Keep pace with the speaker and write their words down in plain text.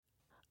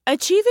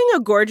Achieving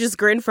a gorgeous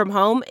grin from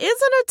home isn't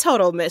a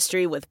total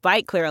mystery with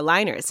Byte Clear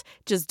aligners.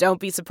 Just don't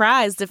be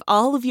surprised if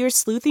all of your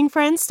sleuthing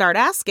friends start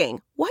asking,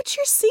 "What's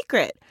your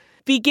secret?"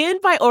 Begin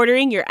by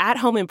ordering your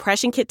at-home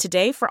impression kit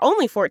today for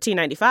only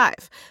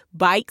 $14.95.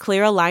 Byte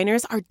Clear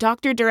aligners are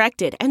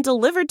doctor-directed and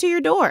delivered to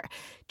your door.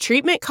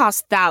 Treatment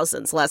costs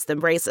thousands less than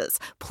braces.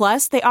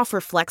 Plus, they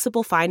offer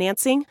flexible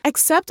financing,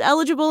 accept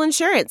eligible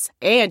insurance,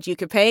 and you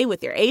can pay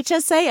with your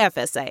HSA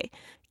FSA.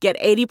 Get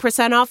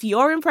 80% off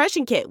your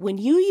impression kit when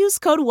you use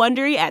code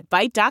WONDERY at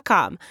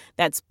Byte.com.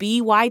 That's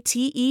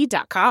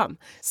BYTE.com.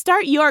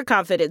 Start your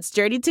confidence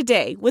journey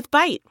today with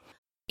Byte.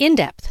 In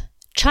Depth,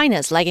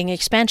 China's lagging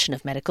expansion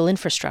of medical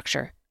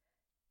infrastructure.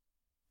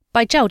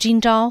 By Zhao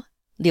Jinzhao,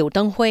 Liu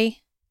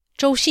Denghui,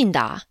 Zhou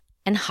Xinda,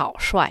 and Hao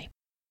Shuai.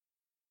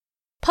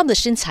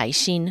 Published in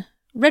Caixin,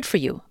 read for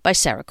you by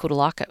Sarah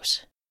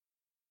Koudelakos.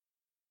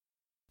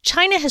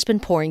 China has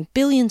been pouring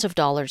billions of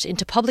dollars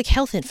into public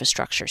health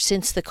infrastructure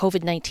since the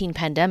COVID-19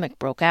 pandemic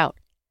broke out,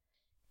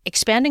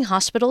 expanding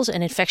hospitals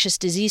and infectious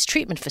disease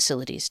treatment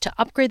facilities to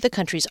upgrade the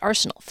country's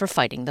arsenal for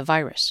fighting the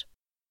virus.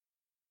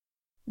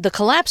 The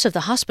collapse of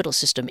the hospital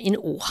system in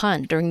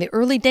Wuhan during the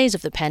early days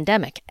of the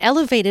pandemic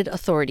elevated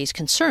authorities'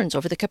 concerns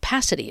over the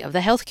capacity of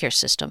the healthcare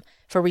system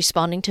for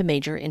responding to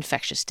major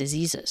infectious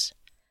diseases.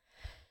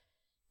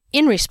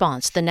 In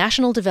response, the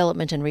National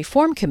Development and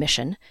Reform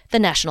Commission, the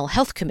National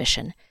Health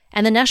Commission,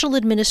 and the National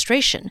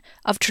Administration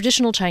of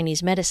Traditional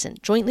Chinese Medicine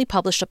jointly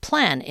published a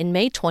plan in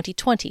May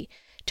 2020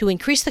 to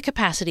increase the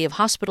capacity of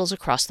hospitals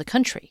across the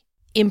country,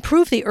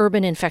 improve the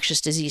urban infectious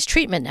disease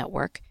treatment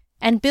network,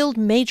 and build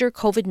major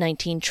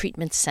COVID-19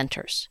 treatment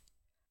centers.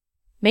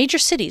 Major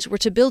cities were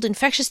to build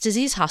infectious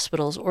disease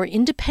hospitals or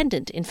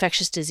independent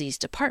infectious disease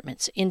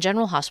departments in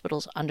general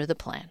hospitals under the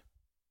plan.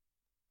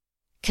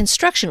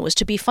 Construction was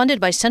to be funded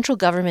by central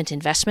government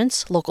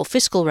investments, local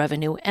fiscal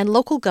revenue, and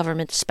local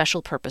government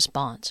special purpose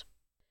bonds.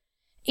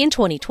 In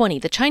 2020,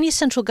 the Chinese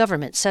central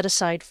government set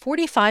aside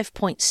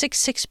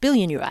 45.66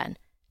 billion yuan,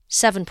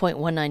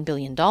 $7.19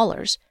 billion,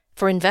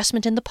 for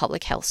investment in the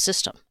public health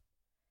system.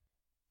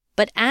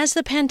 But as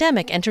the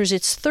pandemic enters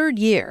its third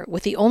year,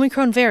 with the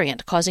Omicron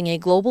variant causing a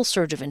global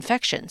surge of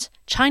infections,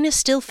 China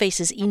still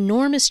faces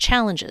enormous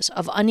challenges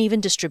of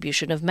uneven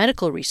distribution of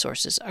medical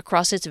resources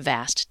across its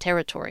vast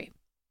territory.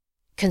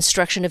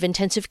 Construction of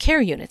intensive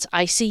care units,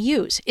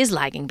 ICUs, is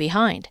lagging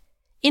behind.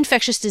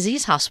 Infectious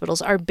disease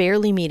hospitals are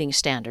barely meeting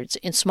standards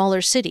in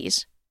smaller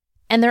cities,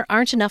 and there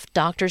aren't enough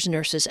doctors,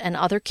 nurses, and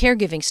other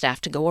caregiving staff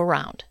to go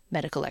around,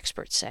 medical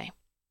experts say.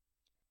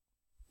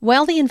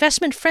 While the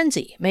investment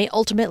frenzy may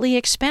ultimately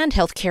expand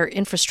healthcare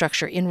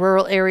infrastructure in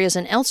rural areas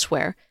and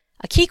elsewhere,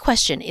 a key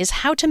question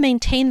is how to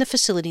maintain the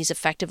facility's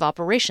effective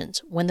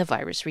operations when the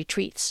virus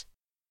retreats.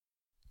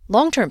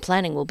 Long-term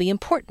planning will be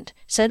important,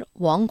 said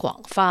Wang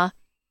Guangfa,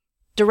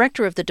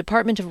 director of the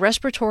Department of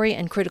Respiratory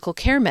and Critical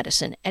Care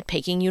Medicine at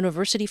Peking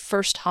University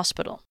First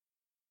Hospital.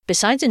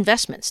 Besides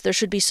investments, there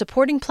should be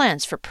supporting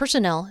plans for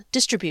personnel,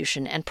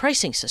 distribution, and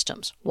pricing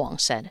systems, Wang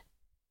said.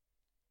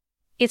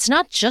 It's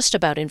not just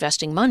about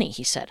investing money,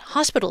 he said.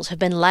 Hospitals have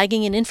been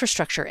lagging in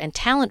infrastructure and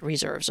talent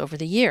reserves over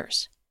the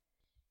years.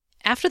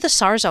 After the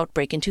SARS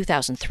outbreak in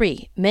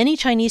 2003, many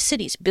Chinese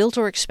cities built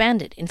or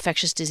expanded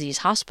infectious disease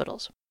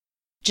hospitals.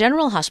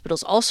 General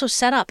hospitals also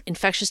set up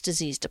infectious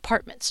disease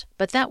departments,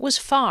 but that was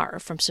far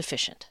from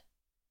sufficient.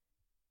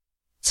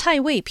 Cai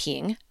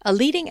Weiping, a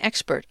leading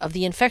expert of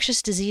the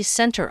Infectious Disease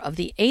Center of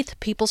the 8th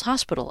People's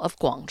Hospital of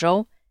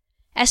Guangzhou,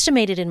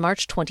 estimated in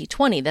March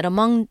 2020 that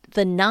among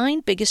the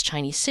 9 biggest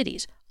Chinese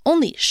cities,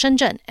 only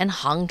Shenzhen and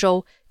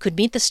Hangzhou could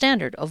meet the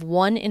standard of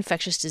one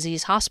infectious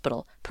disease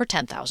hospital per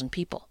 10,000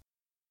 people.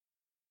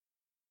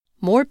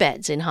 More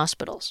beds in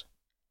hospitals.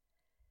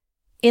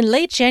 In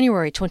late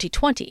January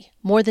 2020,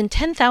 more than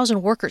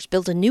 10,000 workers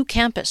built a new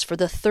campus for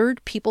the 3rd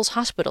People's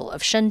Hospital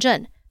of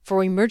Shenzhen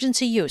for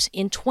emergency use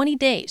in 20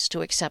 days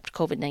to accept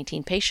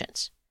COVID-19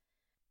 patients.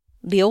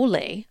 Liu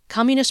Lei,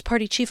 Communist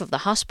Party chief of the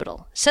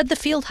hospital, said the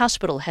field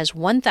hospital has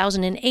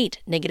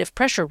 1,008 negative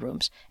pressure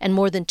rooms and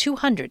more than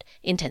 200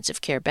 intensive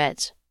care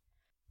beds.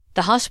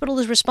 The hospital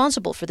is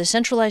responsible for the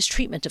centralized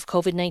treatment of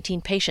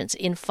COVID-19 patients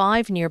in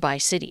 5 nearby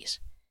cities.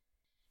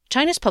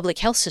 China's public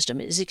health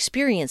system is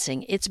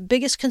experiencing its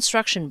biggest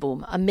construction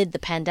boom amid the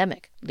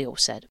pandemic, Liu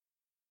said.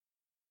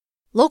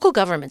 Local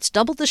governments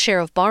doubled the share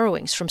of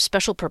borrowings from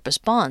special purpose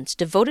bonds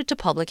devoted to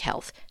public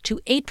health to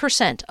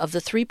 8% of the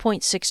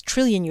 3.6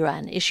 trillion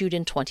yuan issued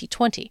in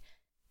 2020,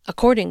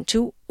 according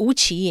to Wu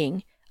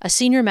Qiying, a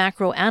senior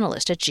macro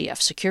analyst at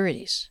GF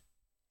Securities.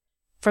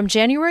 From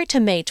January to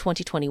May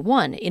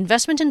 2021,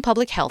 investment in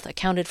public health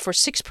accounted for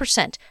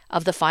 6%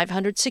 of the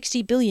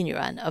 560 billion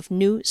yuan of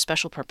new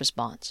special purpose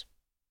bonds.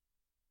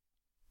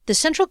 The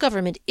central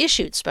government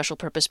issued special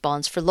purpose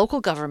bonds for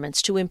local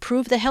governments to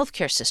improve the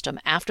healthcare system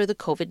after the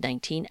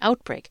COVID-19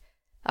 outbreak,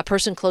 a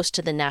person close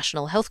to the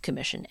National Health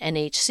Commission,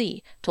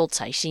 NHC, told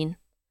Caixin.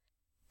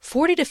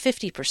 40 to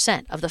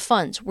 50% of the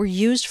funds were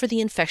used for the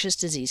infectious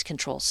disease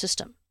control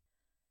system.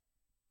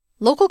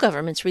 Local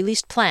governments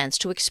released plans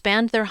to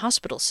expand their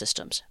hospital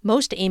systems,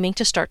 most aiming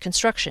to start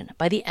construction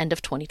by the end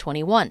of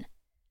 2021.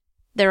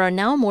 There are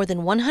now more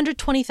than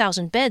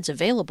 120,000 beds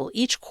available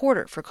each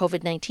quarter for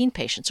COVID-19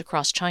 patients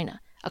across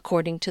China,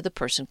 according to the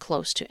person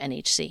close to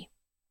NHC.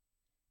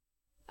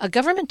 A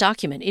government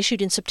document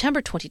issued in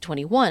September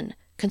 2021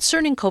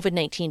 concerning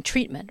COVID-19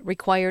 treatment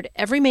required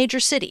every major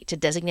city to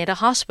designate a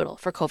hospital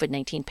for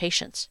COVID-19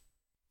 patients.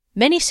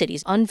 Many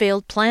cities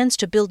unveiled plans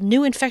to build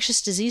new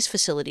infectious disease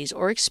facilities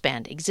or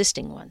expand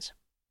existing ones.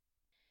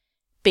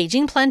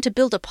 Beijing planned to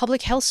build a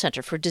public health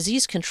center for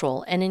disease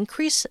control and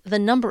increase the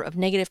number of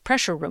negative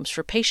pressure rooms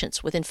for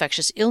patients with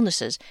infectious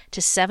illnesses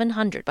to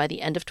 700 by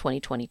the end of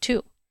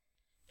 2022.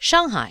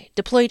 Shanghai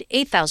deployed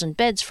 8,000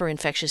 beds for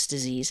infectious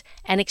disease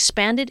and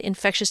expanded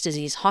infectious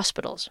disease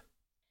hospitals.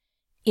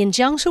 In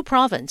Jiangsu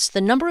province, the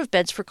number of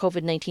beds for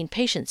COVID-19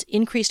 patients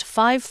increased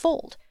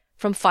five-fold,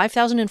 from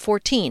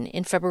 5,014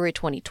 in February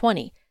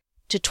 2020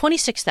 to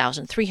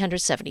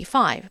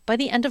 26,375 by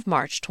the end of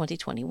March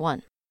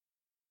 2021.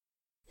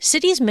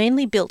 Cities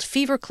mainly built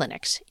fever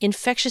clinics,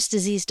 infectious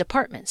disease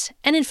departments,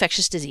 and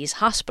infectious disease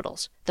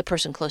hospitals, the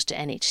person close to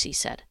NHC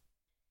said.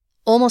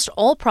 Almost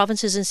all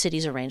provinces and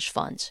cities arranged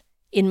funds.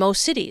 In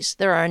most cities,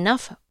 there are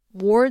enough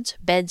wards,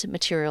 beds,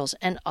 materials,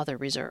 and other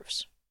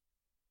reserves.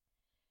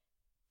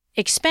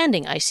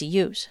 Expanding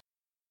ICUs.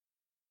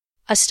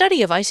 A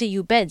study of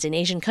ICU beds in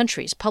Asian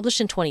countries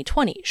published in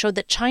 2020 showed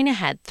that China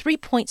had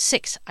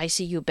 3.6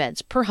 ICU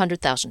beds per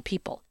 100,000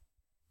 people,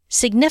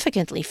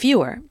 significantly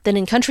fewer than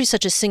in countries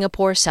such as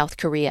Singapore, South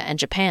Korea, and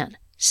Japan.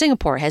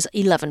 Singapore has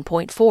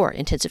 11.4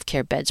 intensive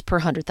care beds per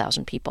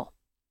 100,000 people.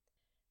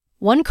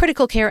 One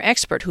critical care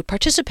expert who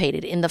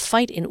participated in the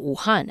fight in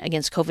Wuhan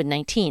against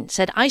COVID-19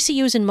 said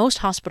ICUs in most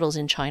hospitals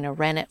in China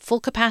ran at full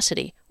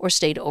capacity or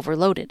stayed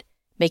overloaded,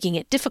 making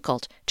it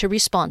difficult to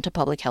respond to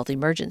public health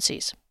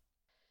emergencies.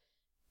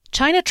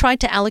 China tried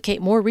to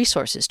allocate more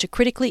resources to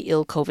critically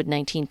ill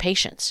COVID-19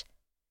 patients.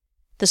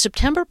 The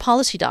September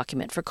policy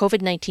document for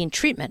COVID-19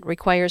 treatment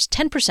requires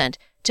 10%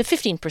 to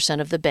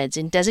 15% of the beds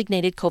in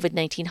designated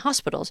COVID-19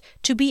 hospitals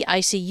to be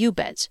ICU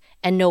beds,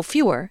 and no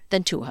fewer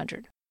than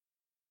 200.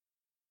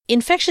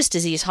 Infectious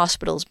disease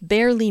hospitals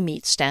barely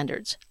meet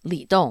standards.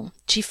 Li Dong,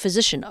 chief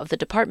physician of the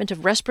Department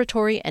of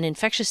Respiratory and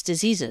Infectious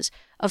Diseases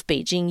of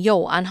Beijing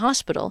You'an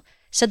Hospital,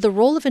 said the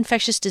role of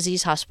infectious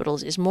disease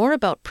hospitals is more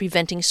about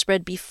preventing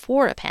spread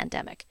before a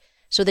pandemic,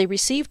 so they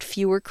received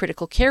fewer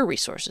critical care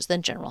resources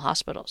than general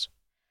hospitals.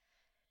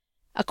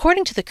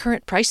 According to the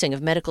current pricing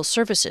of medical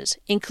services,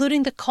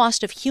 including the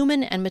cost of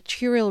human and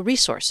material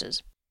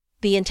resources,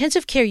 the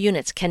intensive care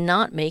units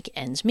cannot make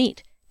ends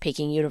meet,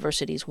 Peking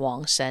University's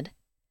Wang said.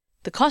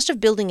 The cost of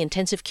building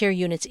intensive care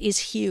units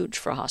is huge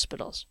for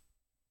hospitals.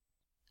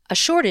 A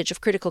shortage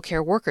of critical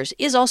care workers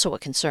is also a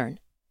concern.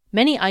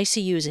 Many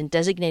ICUs in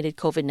designated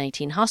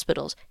COVID-19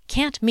 hospitals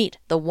can't meet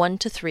the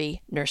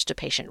 1-to-3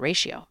 nurse-to-patient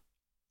ratio.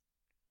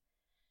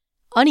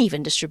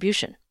 Uneven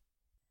distribution.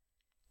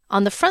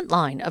 On the front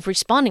line of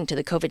responding to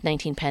the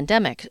COVID-19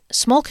 pandemic,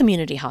 small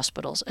community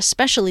hospitals,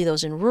 especially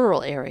those in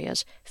rural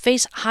areas,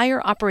 face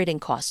higher operating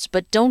costs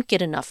but don't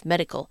get enough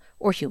medical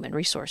or human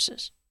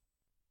resources.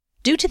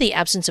 Due to the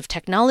absence of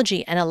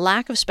technology and a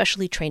lack of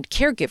specially trained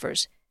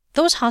caregivers,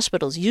 those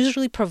hospitals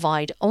usually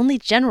provide only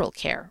general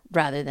care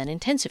rather than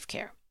intensive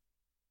care.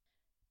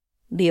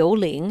 Liu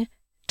Ling,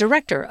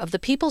 director of the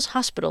People's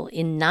Hospital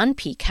in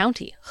Nanpi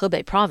County,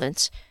 Hebei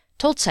Province,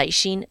 told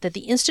Caixin that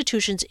the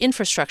institution's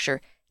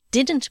infrastructure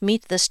didn't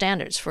meet the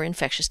standards for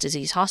infectious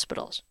disease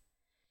hospitals.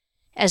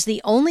 As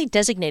the only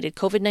designated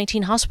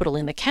COVID-19 hospital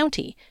in the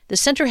county, the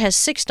center has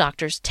 6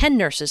 doctors, 10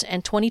 nurses,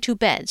 and 22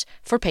 beds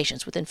for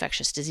patients with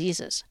infectious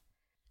diseases.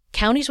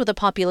 Counties with a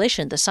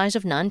population the size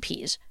of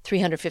Nanpi's,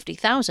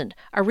 350,000,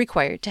 are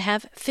required to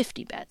have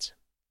 50 beds.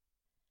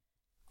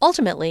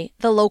 Ultimately,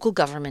 the local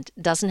government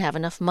doesn't have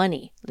enough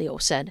money, Liu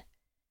said.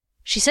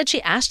 She said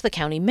she asked the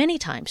county many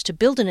times to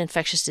build an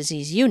infectious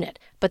disease unit,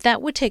 but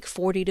that would take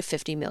 40 to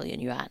 50 million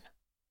yuan.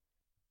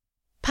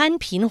 Pan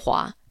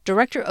Pinhua,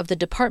 director of the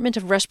Department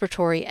of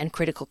Respiratory and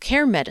Critical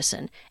Care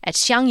Medicine at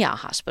Xiangya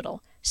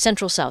Hospital,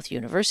 Central South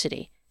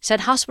University,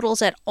 said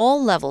hospitals at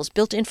all levels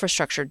built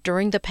infrastructure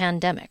during the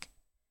pandemic,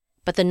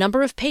 but the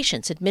number of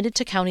patients admitted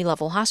to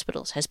county-level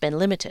hospitals has been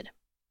limited.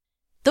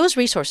 Those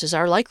resources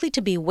are likely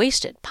to be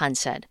wasted, Pan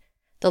said.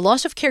 The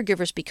loss of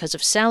caregivers because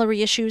of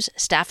salary issues,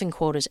 staffing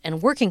quotas,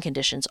 and working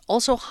conditions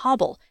also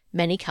hobble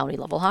many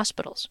county-level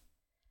hospitals.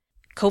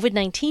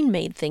 COVID-19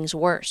 made things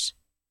worse.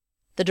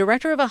 The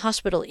director of a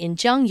hospital in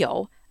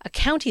Jiangyou, a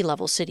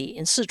county-level city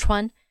in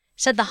Sichuan,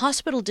 said the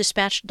hospital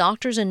dispatched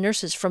doctors and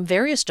nurses from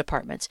various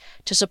departments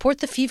to support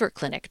the fever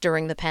clinic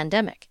during the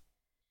pandemic.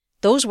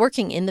 Those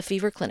working in the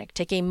fever clinic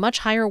take a much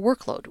higher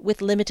workload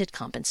with limited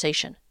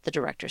compensation, the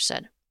director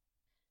said.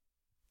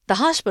 The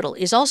hospital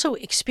is also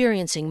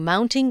experiencing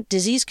mounting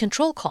disease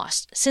control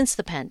costs since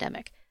the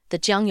pandemic, the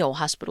Jiangyou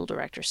hospital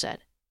director said.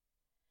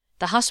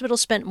 The hospital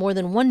spent more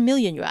than 1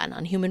 million yuan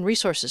on human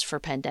resources for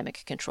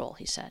pandemic control,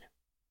 he said.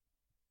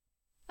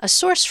 A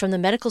source from the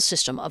medical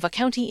system of a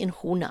county in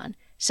Hunan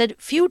said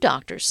few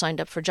doctors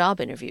signed up for job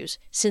interviews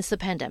since the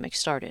pandemic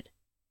started.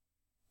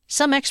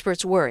 Some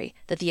experts worry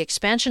that the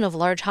expansion of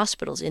large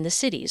hospitals in the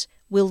cities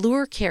will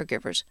lure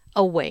caregivers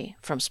away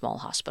from small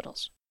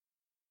hospitals.